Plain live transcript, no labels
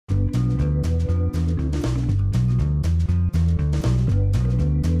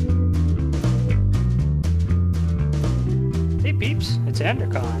to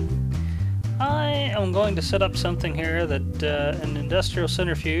Endercon. I am going to set up something here that an industrial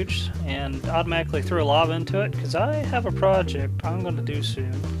centrifuge and automatically throw lava into it because I have a project I'm going to do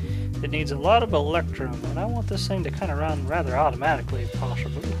soon that needs a lot of electrum, and I want this thing to kind of run rather automatically if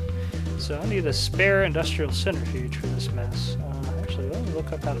possible. So I need a spare industrial centrifuge for this mess. Actually, let me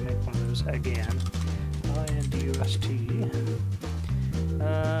look up how to make one of those again. INDUST.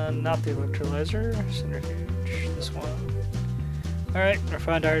 Not the electrolyzer, centrifuge, this one. Alright,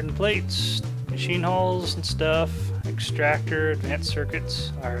 refined iron plates, machine hulls and stuff, extractor, advanced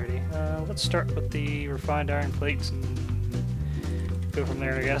circuits. Alrighty, let's start with the refined iron plates and go from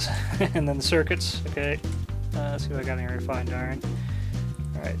there, I guess. And then the circuits, okay. Let's see if I got any refined iron.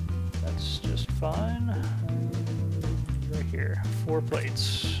 Alright, that's just fine. Right here, 4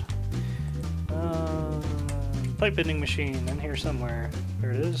 plates. Plate bending machine in here somewhere.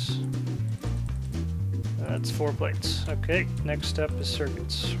 There it is. That's 4 plates. Okay, next up is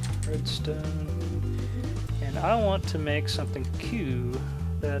circuits. Redstone. And I want to make something Q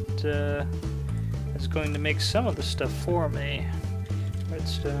that is going to make some of the stuff for me.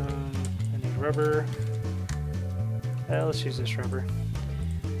 Redstone. I need rubber. Let's use this rubber.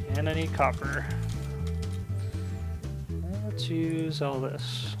 And I need copper. Let's use all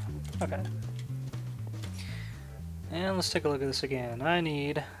this. Okay. And let's take a look at this again. I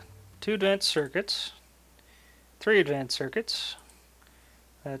need 2 advanced circuits, 3 advanced circuits.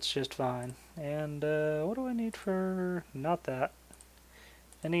 That's just fine. And what do I need for not that?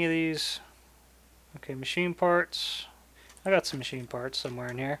 Any of these? Okay, machine parts. I got some machine parts somewhere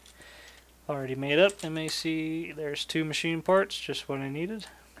in here. Already made up. MAC. There's 2 machine parts, just what I needed.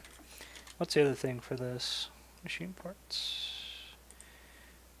 What's the other thing for this? Machine parts.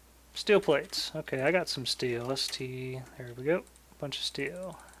 Steel plates. Okay, I got some steel. ST. There we go. Bunch of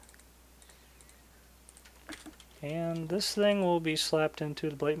steel. And this thing will be slapped into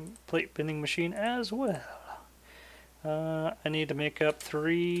the plate bending machine as well. I need to make up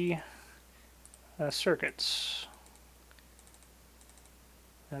 3 circuits.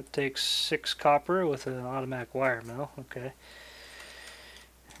 That takes 6 copper with an automatic wire mill. Okay.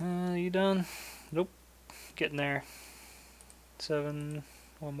 You done? Nope. Getting there. 7.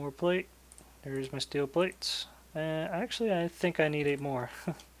 1 more plate. There's my steel plates. Actually, I think I need 8 more.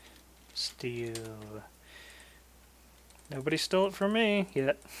 Steel. Nobody stole it from me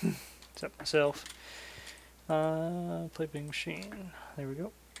yet, except myself. Plate bending machine. There we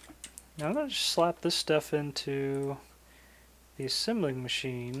go. Now I'm going to just slap this stuff into the assembling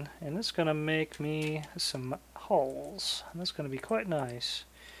machine, and it's going to make me some hulls. And that's going to be quite nice.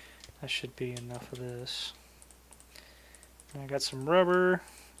 That should be enough of this. I got some rubber.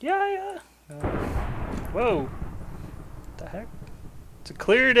 Yeah. Whoa. What the heck? It's a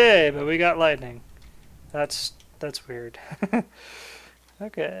clear day, but we got lightning. That's weird.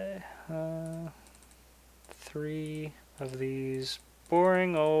 Okay. 3 of these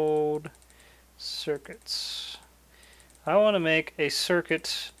boring old circuits. I want to make a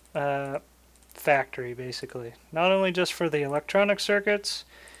circuit factory, basically. Not only just for the electronic circuits,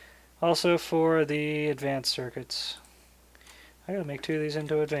 also for the advanced circuits. I gotta make 2 of these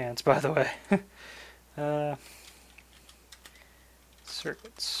into advanced, by the way.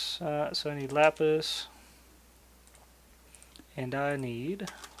 Circuits. So I need lapis. And I need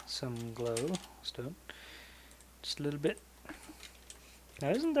some glowstone. Just a little bit. Now,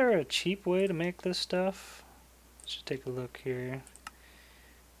 isn't there a cheap way to make this stuff? Let's just take a look here.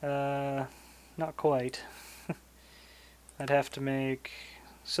 Not quite. I'd have to make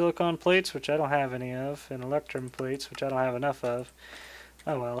silicon plates, which I don't have any of, and electrum plates, which I don't have enough of.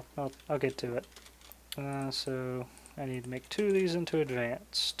 Oh well, I'll get to it. So I need to make 2 of these into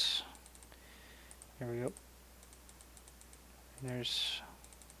advanced. There we go. And there's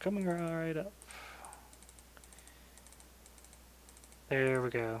coming right up. There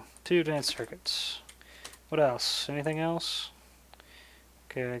we go. 2 advanced circuits. What else? Anything else?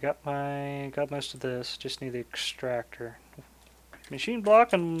 Okay, I got most of this. Just need the extractor. Machine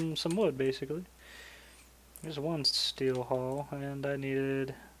block and some wood, basically. There's 1 steel hull, and I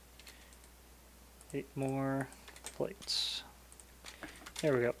needed 8 more plates.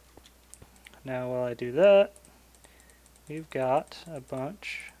 There we go. Now while I do that, we've got a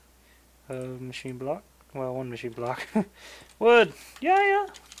bunch of machine block. Well, 1 machine block. Wood! Yeah!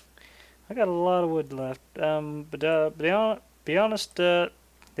 I got a lot of wood left. But be honest,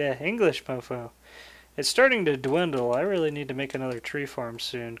 English mofo. It's starting to dwindle. I really need to make another tree farm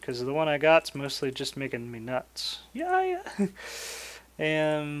soon, because the one I got's mostly just making me nuts. Yeah.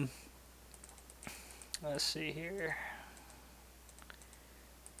 And let's see here.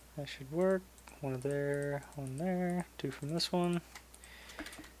 That should work. 1 there, 1 there, 2 from this one.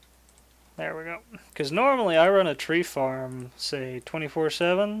 There we go. Because normally I run a tree farm, say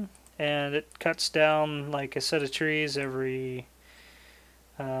 24/7, and it cuts down like a set of trees every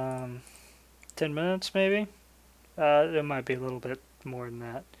 10 minutes maybe. It might be a little bit more than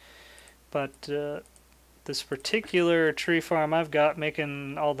that. But this particular tree farm I've got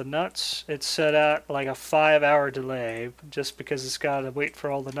making all the nuts, it's set at like a 5-hour delay just because it's got to wait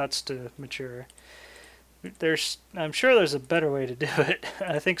for all the nuts to mature. I'm sure there's a better way to do it.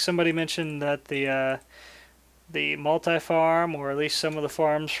 I think somebody mentioned that the multi-farm, or at least some of the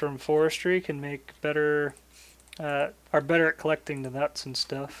farms from forestry, can make better, are better at collecting the nuts and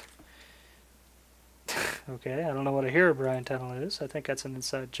stuff. Okay, I don't know what a Herobrine tunnel is. I think that's an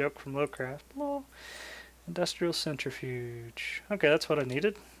inside joke from Lowcraft. Well, industrial centrifuge. Okay, that's what I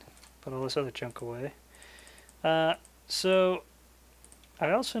needed. Put all this other junk away. So I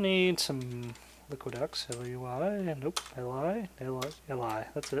also need some liquiducts. L-U-I. Nope. L-I. L-I.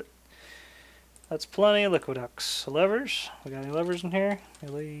 That's it. That's plenty of liquiducts. Levers. We got any levers in here?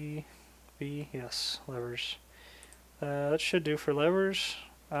 L-E-V. Yes, levers. That should do for levers.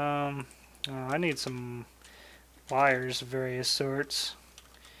 I need some wires of various sorts.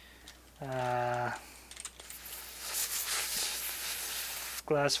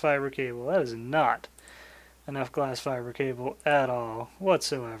 Glass fiber cable. That is not enough glass fiber cable at all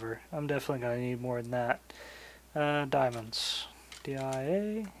whatsoever. I'm definitely going to need more than that. Diamonds.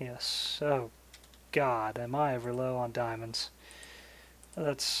 D-I-A? Yes. Oh God, am I ever low on diamonds.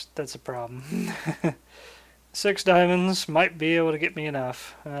 That's a problem. 6 diamonds might be able to get me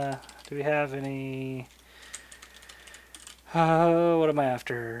enough. Do we have any... what am I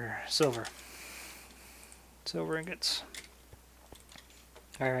after? Silver. Silver ingots.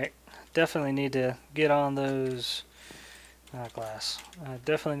 Alright. Definitely need to get on those... glass. I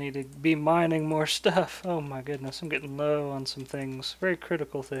definitely need to be mining more stuff. Oh my goodness, I'm getting low on some things. Very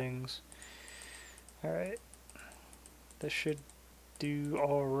critical things. Alright. This should do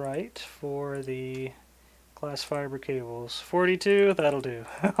alright for the glass fiber cables. 42, that'll do.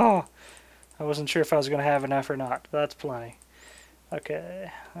 Oh, I wasn't sure if I was going to have enough or not. That's plenty. Okay,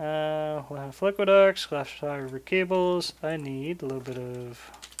 we'll have liquiducts, glass fiber cables. I need a little bit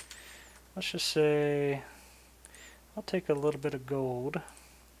of, let's just say, I'll take a little bit of gold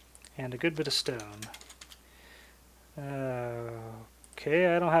and a good bit of stone.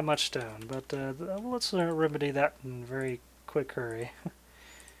 Okay, I don't have much stone, but let's remedy that in a very quick hurry.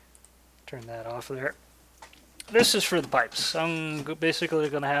 Turn that off there. This is for the pipes. I'm basically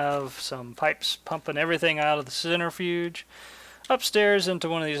going to have some pipes pumping everything out of the centrifuge upstairs into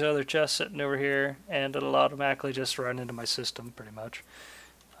one of these other chests sitting over here, and it'll automatically just run into my system pretty much.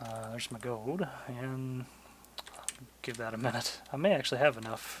 There's my gold, and I'll give that a minute. I may actually have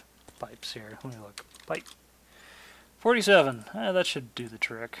enough pipes here. Let me look. Pipe. 47. That should do the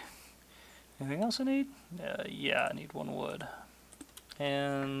trick. Anything else I need? Yeah, I need 1 wood.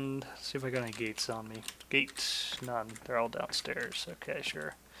 And let's see if I got any gates on me. Gates, none. They're all downstairs. Okay,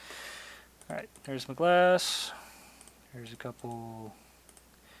 sure. Alright, there's my glass. There's a couple...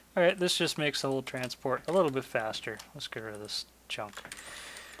 Alright, this just makes the whole transport a little bit faster. Let's get rid of this junk.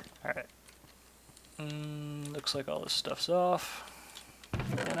 Alright. Looks like all this stuff's off.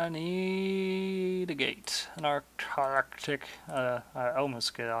 And I need a gate. An Arctic... I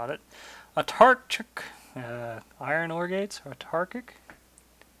almost got it. Autarkic... iron ore gates? Autarkic?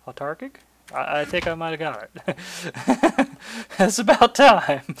 Autarkic? I think I might have got it. It's about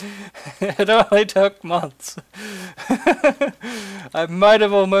time. It only took months. I might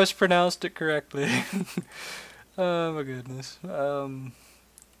have almost pronounced it correctly. Oh my goodness.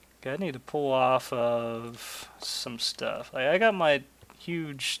 Okay, I need to pull off of some stuff. I got my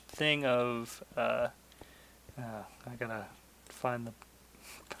huge thing of... I gotta find the...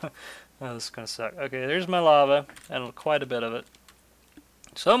 Oh, this is gonna suck. Okay, there's my lava, and quite a bit of it.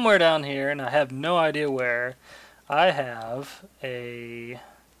 Somewhere down here, and I have no idea where, I have a...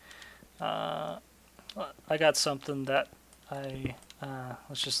 I got something that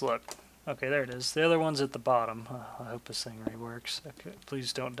let's just look. Okay, there it is. The other one's at the bottom. I hope this thing really works. Okay,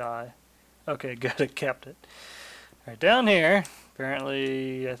 please don't die. Okay, good, it kept it. Alright, down here,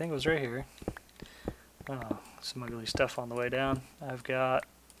 apparently, I think it was right here. Oh, some ugly stuff on the way down. I've got...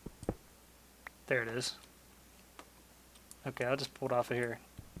 There it is. Okay, I'll just pull it off of here.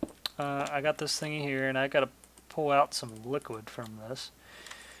 I got this thingy here, and I got to pull out some liquid from this.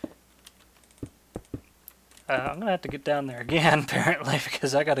 I'm going to have to get down there again, apparently,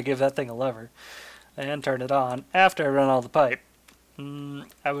 because I got to give that thing a lever and turn it on after I run all the pipe.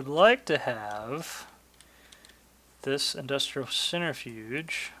 I would like to have this industrial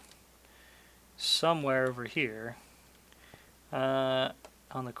centrifuge somewhere over here.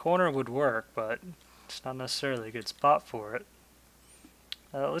 on the corner would work, but it's not necessarily a good spot for it.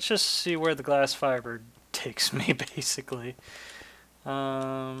 Let's just see where the glass fiber takes me, basically.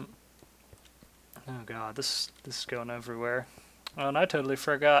 Oh god, this is going everywhere. Oh, and I totally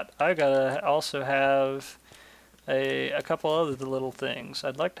forgot. I gotta also have a couple other little things.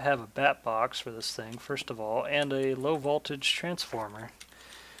 I'd like to have a bat box for this thing, first of all, and a low voltage transformer.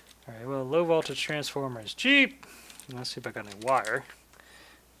 Alright, well, low voltage transformer is cheap. Let's see if I got any wire.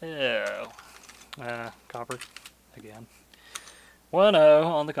 Oh. Copper. Again. 1-0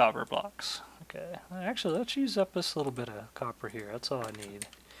 on the copper blocks. Okay. Actually, let's use up this little bit of copper here. That's all I need.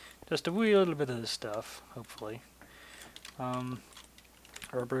 Just a wee little bit of this stuff, hopefully.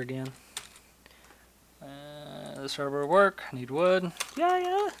 Rubber again. This rubber will work. I need wood.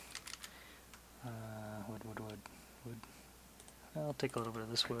 Yeah. Wood. I'll take a little bit of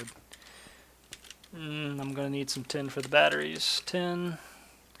this wood. I'm going to need some tin for the batteries. Tin.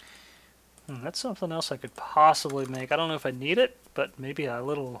 That's something else I could possibly make. I don't know if I need it, but maybe a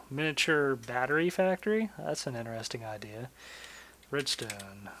little miniature battery factory. That's an interesting idea.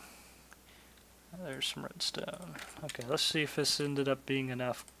 Redstone. There's some redstone. Okay, let's see if this ended up being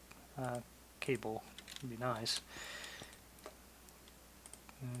enough cable. Would be nice.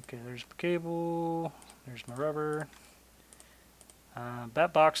 Okay, there's my cable. There's my rubber.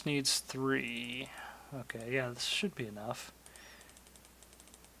 Bat box needs 3. Okay, yeah, this should be enough.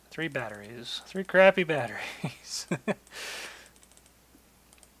 3 batteries. 3 crappy batteries.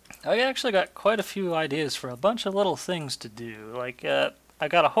 I actually got quite a few ideas for a bunch of little things to do. Like, I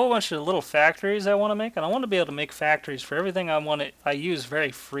got a whole bunch of little factories I want to make, and I want to be able to make factories for everything I use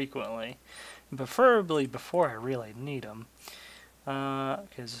very frequently, and preferably before I really need them.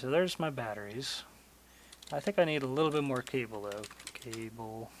 Okay, so there's my batteries. I think I need a little bit more cable though.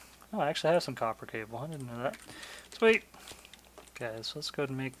 Cable. Oh, I actually have some copper cable. I didn't know that. Sweet. Okay, so let's go ahead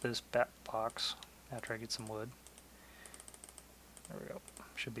and make this bat box after I get some wood. There we go.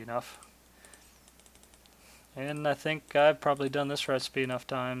 Should be enough. And I think I've probably done this recipe enough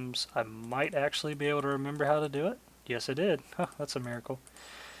times. I might actually be able to remember how to do it. Yes, I did. Huh, that's a miracle.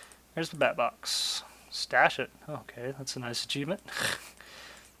 There's the bat box. Stash it. Okay, that's a nice achievement.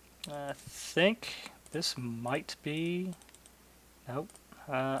 I think this might be... Nope.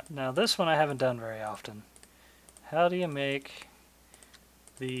 Now this one I haven't done very often. How do you make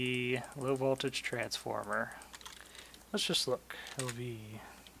the low voltage transformer? Let's just look. LV.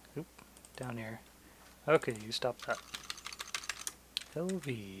 Oop, down here. Okay, you stop that.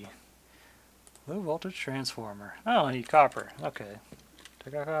 LV. Low voltage transformer. Oh, I need copper. Okay.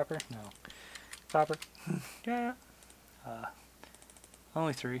 Did I got copper? No. Copper. Yeah.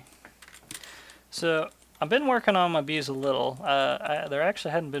 Only 3. So, I've been working on my bees a little. There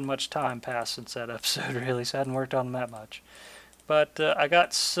actually hadn't been much time passed since that episode, really, so I hadn't worked on them that much. But I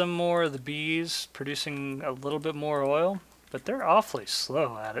got some more of the bees producing a little bit more oil, but they're awfully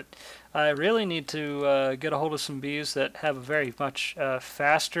slow at it. I really need to get a hold of some bees that have a very much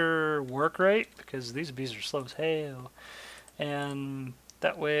faster work rate, because these bees are slow as hell. And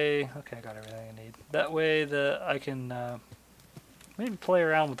that way, okay, I got everything I need. That way I can maybe play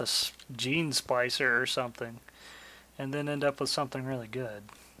around with a gene splicer or something, and then end up with something really good.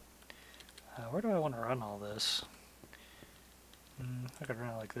 Where do I want to run all this? I could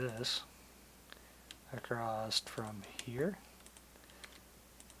run it like this. Across from here.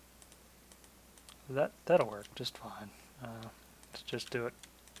 That'll work just fine. Let's just do it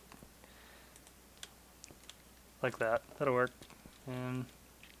like that. That'll work. And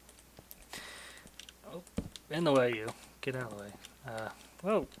oh, in the way, you get out of the way.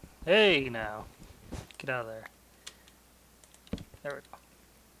 Whoa! Hey now, get out of there. There we go.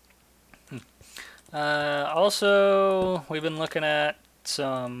 Also, we've been looking at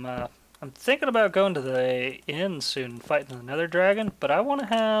some. I'm thinking about going to the inn soon, fighting the Nether Dragon, but I want to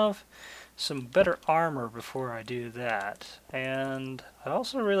have some better armor before I do that. And I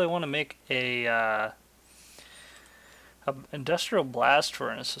also really want to make a industrial blast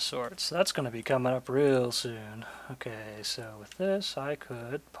furnace of sorts. So that's going to be coming up real soon. Okay, so with this, I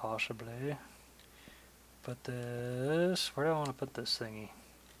could possibly put this. Where do I want to put this thingy?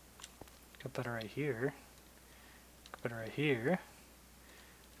 Could put it right here. Could put it right here.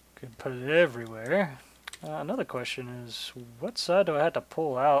 Could put it everywhere. Another question is, what side do I have to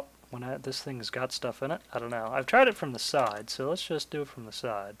pull out when this thing's got stuff in it? I don't know. I've tried it from the side, so let's just do it from the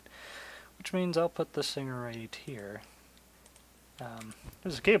side. Which means I'll put this thing right here.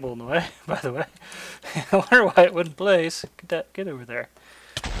 There's a cable in the way, by the way. I wonder why it wouldn't place. Get over there.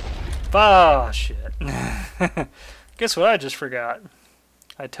 Oh, shit. Guess what I just forgot?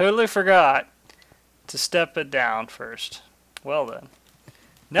 I totally forgot to step it down first. Well then.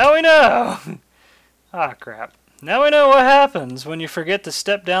 Now we know! Ah, crap. Now we know what happens when you forget to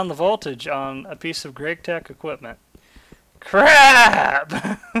step down the voltage on a piece of Greg Tech equipment. Crap!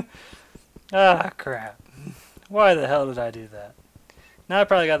 Ah, crap. Why the hell did I do that? Now I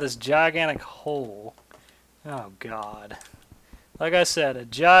probably got this gigantic hole. Oh, God. Like I said, a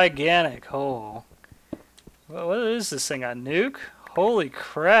gigantic hole. What is this thing, a nuke? Holy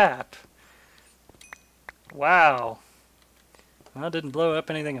crap. Wow. Well, it didn't blow up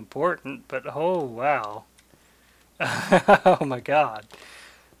anything important, but oh, wow. Oh my God.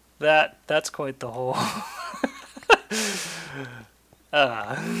 That's quite the hole.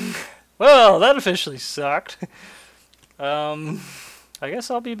 Well, that officially sucked. I guess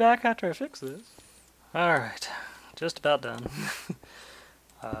I'll be back after I fix this. Alright, just about done.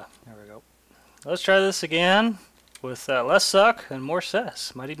 There we go. Let's try this again with less suck and more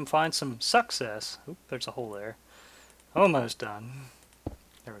cess. Might even find some success. Oop, there's a hole there. Almost done.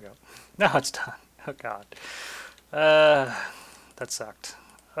 There we go. Now it's done. Oh God. That sucked.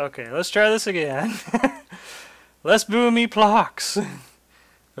 Okay, let's try this again. Less boomy blocks.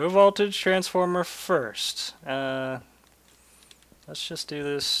 Low voltage transformer first. Let's just do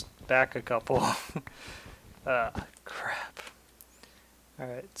this back a couple. Crap.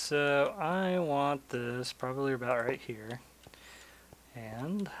 Alright, so I want this probably about right here.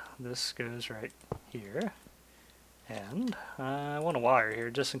 And this goes right here. And I want a wire here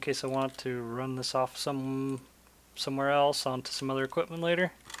just in case I want to run this off somewhere else onto some other equipment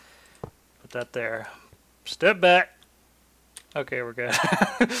later. Put that there. Step back. Okay, we're good.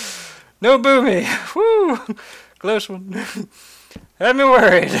 No boomy. Woo! Close one. Had me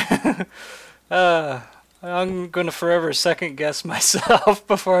worried. I'm gonna forever second guess myself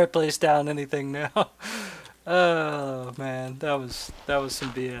before I place down anything now. Oh man, that was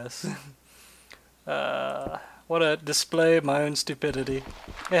some BS. What a display of my own stupidity.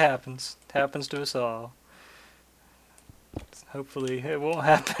 It happens. It happens to us all. Hopefully it won't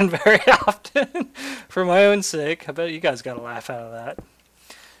happen very often for my own sake. I bet you guys got a laugh out of that.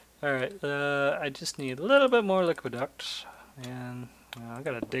 Alright, I just need a little bit more liquiduct. And I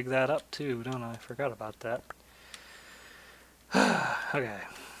gotta dig that up too, don't I? Forgot about that. Okay.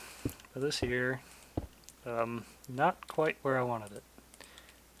 Put this here. Not quite where I wanted it.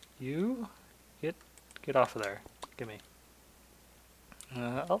 You get off of there. Gimme.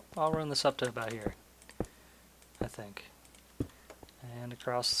 I'll run this up to about here. I think. And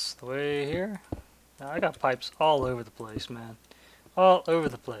across the way here. Now, I got pipes all over the place, man. All over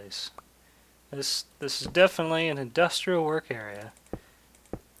the place. This is definitely an industrial work area.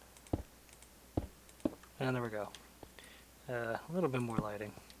 And there we go. A little bit more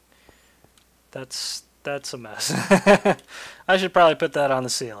lighting. That's a mess. I should probably put that on the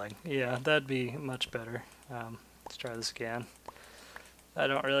ceiling. Yeah, that'd be much better. Let's try this again. I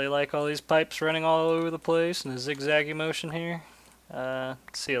don't really like all these pipes running all over the place in a zigzaggy motion here.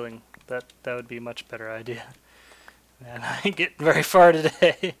 Ceiling. That would be a much better idea. Man, I ain't getting very far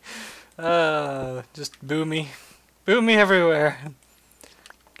today. Just boomy. Boomy everywhere.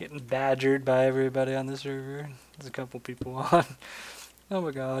 Getting badgered by everybody on this server. There's a couple people on. Oh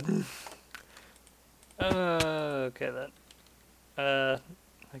my God. Okay then. I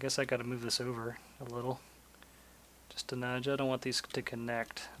guess I gotta move this over a little. Just a nudge. I don't want these to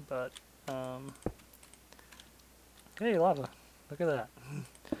connect, but hey, lava. Look at that.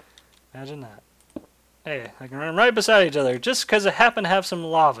 Imagine that. Hey, I can run right beside each other just because it happened to have some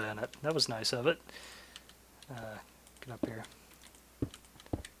lava in it. That was nice of it. Get up here.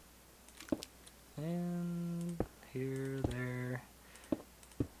 And here, there.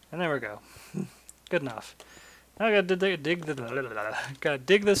 And there we go. Good enough. Now I gotta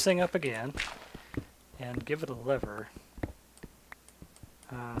dig this thing up again and give it a lever.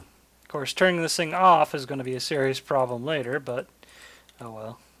 Of course, turning this thing off is going to be a serious problem later, but oh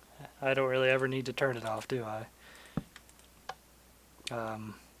well. I don't really ever need to turn it off, do I?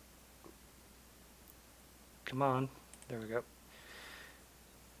 Come on. There we go.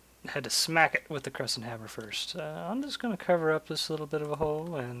 Had to smack it with the crescent hammer first. I'm just going to cover up this little bit of a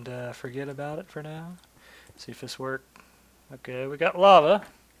hole and forget about it for now. See if this works. Okay, we got lava.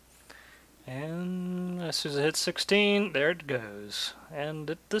 And as soon as it hits 16, there it goes.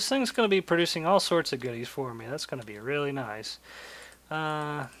 And this thing's going to be producing all sorts of goodies for me. That's going to be really nice.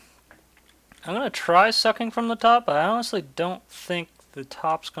 I'm going to try sucking from the top, but I honestly don't think the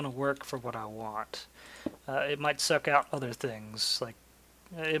top's going to work for what I want. It might suck out other things. Like,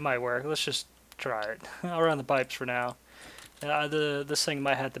 it might work. Let's just try it. I'll run the pipes for now. This thing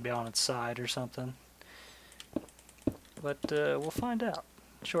might have to be on its side or something. But we'll find out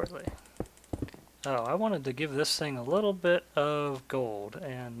shortly. Oh, I wanted to give this thing a little bit of gold,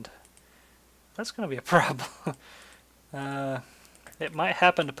 and that's going to be a problem. It might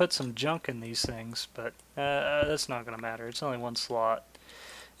happen to put some junk in these things, but that's not going to matter. It's only one slot.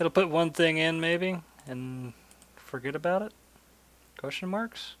 It'll put one thing in, maybe, and forget about it? Question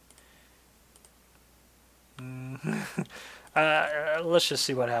marks? Let's just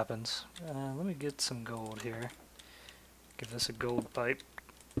see what happens. Let me get some gold here. Give this a gold pipe.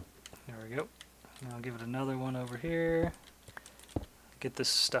 There we go. I'll give it another one over here. Get this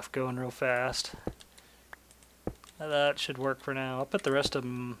stuff going real fast. That should work for now. I'll put the rest of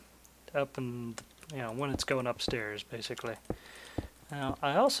them up and, when it's going upstairs, basically. Now,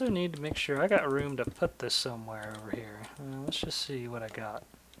 I also need to make sure I got room to put this somewhere over here. Let's just see what I got.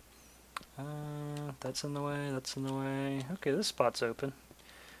 That's in the way, that's in the way. Okay, this spot's open.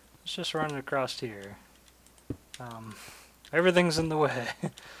 Let's just run it across here. Everything's in the way.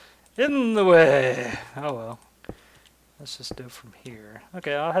 In the way! Oh well. Let's just do it from here.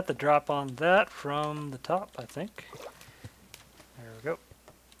 Okay, I'll have to drop on that from the top, I think. There we go.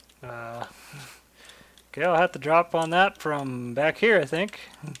 Okay, I'll have to drop on that from back here, I think.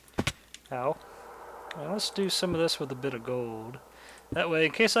 Ow. Well, let's do some of this with a bit of gold. That way,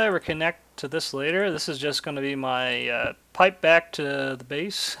 in case I ever connect to this later, this is just going to be my pipe back to the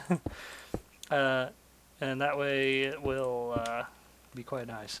base. And that way it will be quite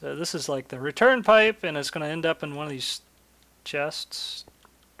nice. This is like the return pipe, and it's going to end up in one of these chests.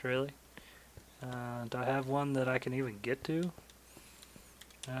 Really? Do I have one that I can even get to?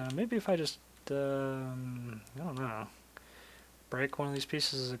 Maybe if I just, I don't know, break one of these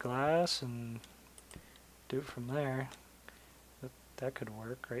pieces of glass and do it from there. That could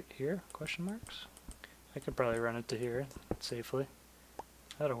work right here, question marks. I could probably run it to here safely.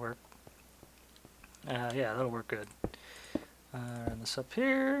 That'll work. Yeah, that'll work good. Run this up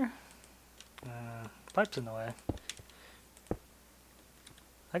here. Pipe's in the way.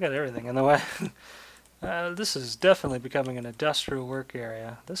 I got everything in the way. This is definitely becoming an industrial work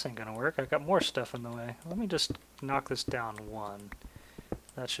area. This ain't gonna work. I got more stuff in the way. Let me just knock this down one.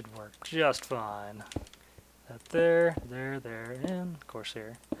 That should work just fine. That there, and of course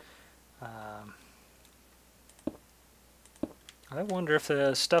here. I wonder if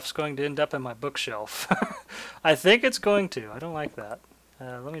the stuff's going to end up in my bookshelf. I think it's going to. I don't like that.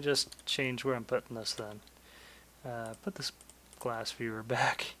 Let me just change where I'm putting this then. Put this glass viewer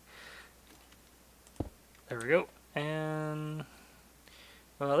back. There we go. And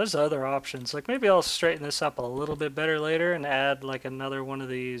well, there's other options. Like maybe I'll straighten this up a little bit better later and add like another one of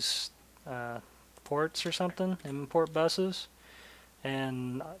these ports or something, import buses,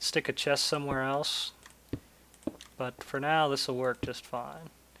 and stick a chest somewhere else. But for now, this will work just fine.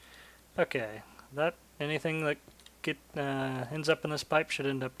 Okay, anything that ends up in this pipe should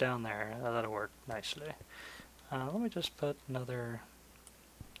end up down there. That'll work nicely. Let me just put another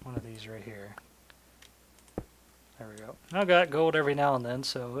one of these right here. There we go. I've got gold every now and then,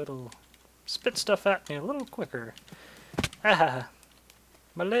 so it'll spit stuff at me a little quicker. Ah,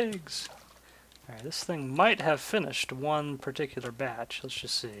 my legs. Alright, this thing might have finished one particular batch. Let's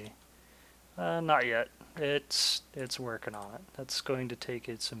just see. Not yet. It's working on it. That's going to take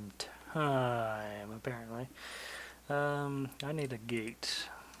it some time, apparently. I need a gate.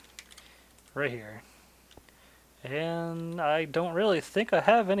 Right here. And I don't really think I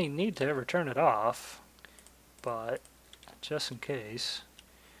have any need to ever turn it off. But, just in case,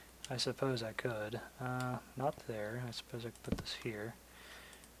 I suppose I could. Not there. I suppose I could put this here.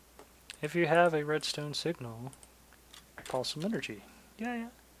 If you have a redstone signal, pulse some energy. Yeah.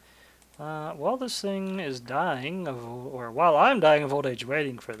 While this thing is dying, or while I'm dying of old age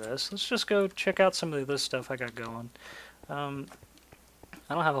waiting for this, let's just go check out some of this stuff I got going. I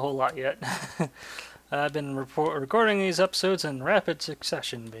don't have a whole lot yet. I've been recording these episodes in rapid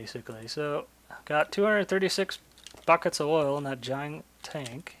succession, basically. So, I've got 236 buckets of oil in that giant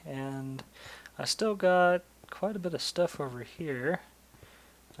tank, and I still got quite a bit of stuff over here.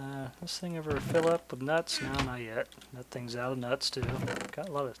 This thing ever fill up with nuts? No, not yet. That thing's out of nuts too. Got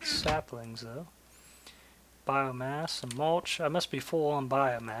a lot of saplings though. Biomass, some mulch. I must be full on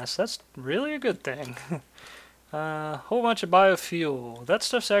biomass. That's really a good thing. Whole bunch of biofuel. That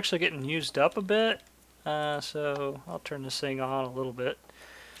stuff's actually getting used up a bit. So I'll turn this thing on a little bit.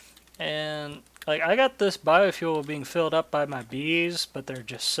 And like I got this biofuel being filled up by my bees, but they're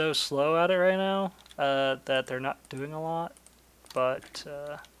just so slow at it right now that they're not doing a lot. But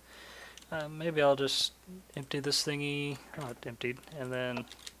maybe I'll just empty this thingy, it emptied, and then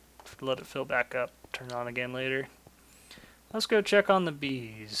let it fill back up, turn it on again later. Let's go check on the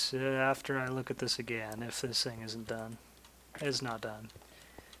bees after I look at this again, if this thing isn't done. It's not done.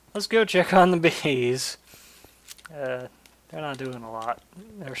 let's go check on the bees. They're not doing a lot.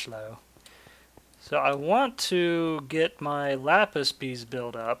 They're slow. So I want to get my lapis bees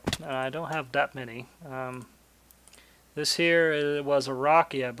built up, and I don't have that many. This here it was a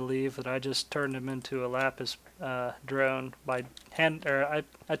Rocky, I believe, that I just turned him into a lapis drone by hand. Or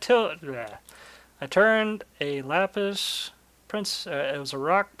I turned a lapis prince. It was a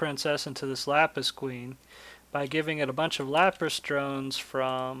rock princess into this lapis queen by giving it a bunch of lapis drones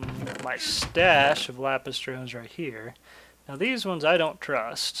from my stash of lapis drones right here. Now these ones I don't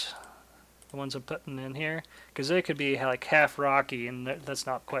trust. The ones I'm putting in here, because they could be like half rocky, and that's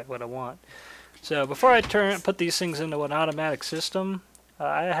not quite what I want. So before I put these things into an automatic system,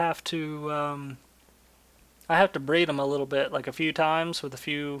 I have to breed them a little bit, like a few times with a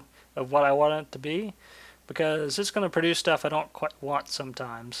few of what I want it to be, because it's going to produce stuff I don't quite want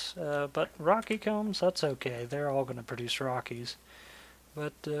sometimes. But rocky combs, that's okay. They're all going to produce rockies.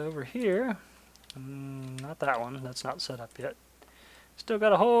 But over here, not that one. That's not set up yet. Still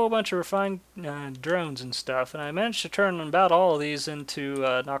got a whole bunch of refined drones and stuff, and I managed to turn about all of these into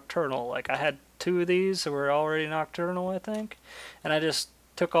nocturnal. Like I had 2 of these that were already nocturnal, I think, and I just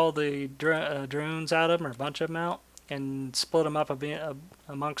took all the drones out of them, or a bunch of them out, and split them up a bit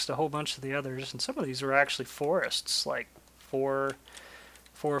amongst a whole bunch of the others. And some of these were actually forests, like four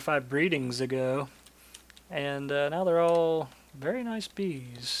or 5 breedings ago, and now they're all very nice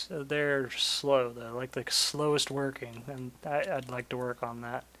bees. They're slow though, like the slowest working, and I'd like to work on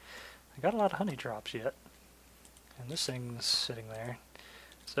that. I got a lot of honey drops yet, and this thing's sitting there.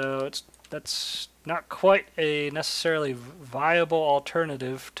 So that's not quite a necessarily viable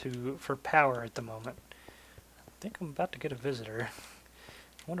alternative for power at the moment. I think I'm about to get a visitor.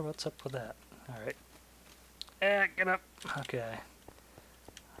 I wonder what's up with that. Alright. Get up. Okay.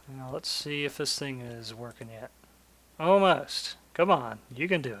 Now let's see if this thing is working yet. Almost. Come on, you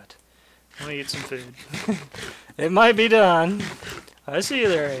can do it. Let me eat some food. It might be done. I see you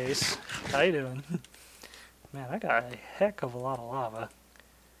there, Ace. How you doing? Man, I got a heck of a lot of lava.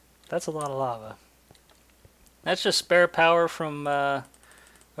 That's a lot of lava. That's just spare power from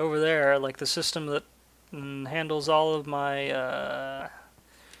over there, like the system that handles all of my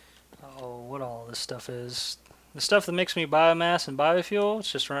what all this stuff is. The stuff that makes me biomass and biofuel,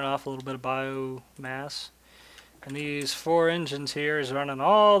 it's just running off a little bit of biomass. And these 4 engines here is running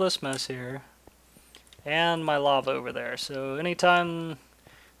all this mess here. And my lava over there. So anytime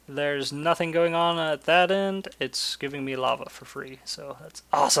there's nothing going on at that end, it's giving me lava for free. So that's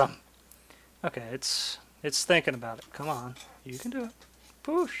awesome. Okay, it's thinking about it. Come on. You can do it.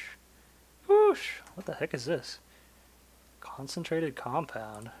 Push. Push. What the heck is this? Concentrated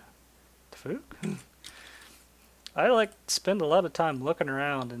compound. Food? I like spend a lot of time looking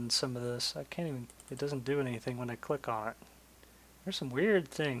around in some of this. I can't even, it doesn't do anything when I click on it. There's some weird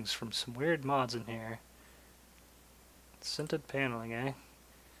things from some weird mods in here. Scented paneling, eh?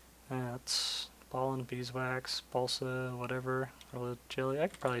 That's pollen, beeswax, balsa, whatever, rolled jelly. I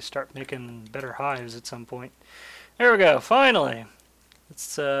could probably start making better hives at some point. There we go, finally!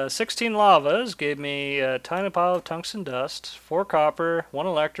 It's 16 lavas, gave me a tiny pile of tungsten dust, 4 copper, 1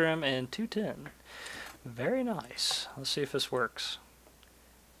 electrum, and 2 tin. Very nice. Let's see if this works.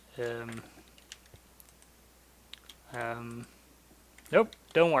 Nope,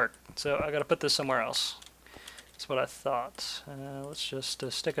 don't work. So I gotta put this somewhere else. That's what I thought. Let's just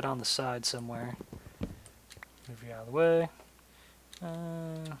stick it on the side somewhere. Move you out of the way.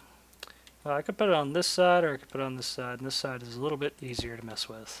 Well, I could put it on this side, or I could put it on this side, and this side is a little bit easier to mess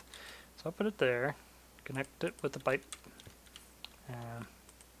with. So I'll put it there, connect it with the pipe.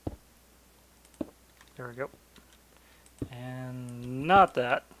 There we go. And not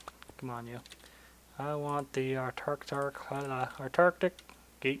that. Come on, you. I want the Antarctic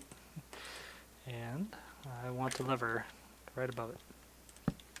gate. And I want the lever right above it.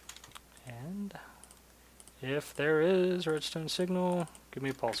 And if there is redstone signal, give me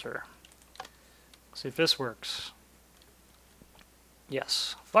a pulsar. See if this works.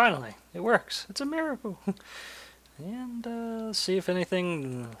 Yes, finally, it works. It's a miracle. And let's see if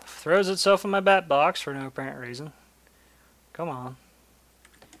anything throws itself in my bat box for no apparent reason. Come on.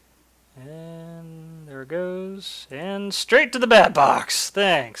 And there it goes. And straight to the bat box.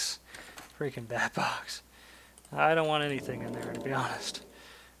 Thanks. Freaking bat box. I don't want anything in there, to be honest.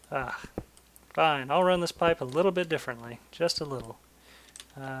 Fine, I'll run this pipe a little bit differently. Just a little.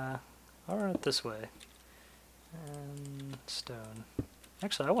 I'll run it this way. And stone.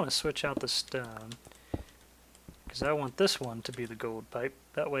 Actually, I want to switch out the stone, because I want this one to be the gold pipe.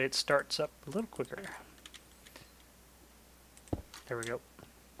 That way it starts up a little quicker. There we go.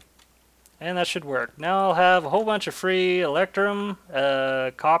 And that should work. Now I'll have a whole bunch of free electrum,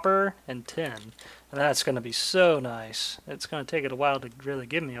 copper, and tin. And that's going to be so nice. It's going to take it a while to really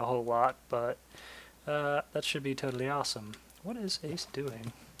give me a whole lot, but that should be totally awesome. What is Ace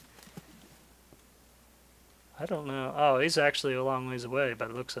doing? I don't know. Oh, he's actually a long ways away by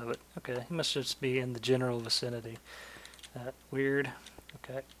the looks of it. Okay, he must just be in the general vicinity. Weird.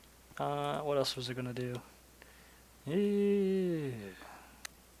 Okay. What else was I going to do?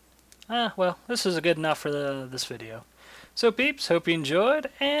 Well, this is good enough for this video. So peeps, hope you enjoyed,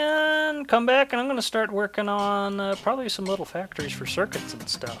 and come back and I'm going to start working on probably some little factories for circuits and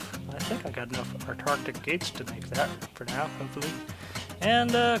stuff. I think I got enough Antarctic gates to make that for now, hopefully.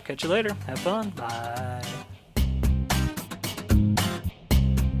 And catch you later. Have fun. Bye.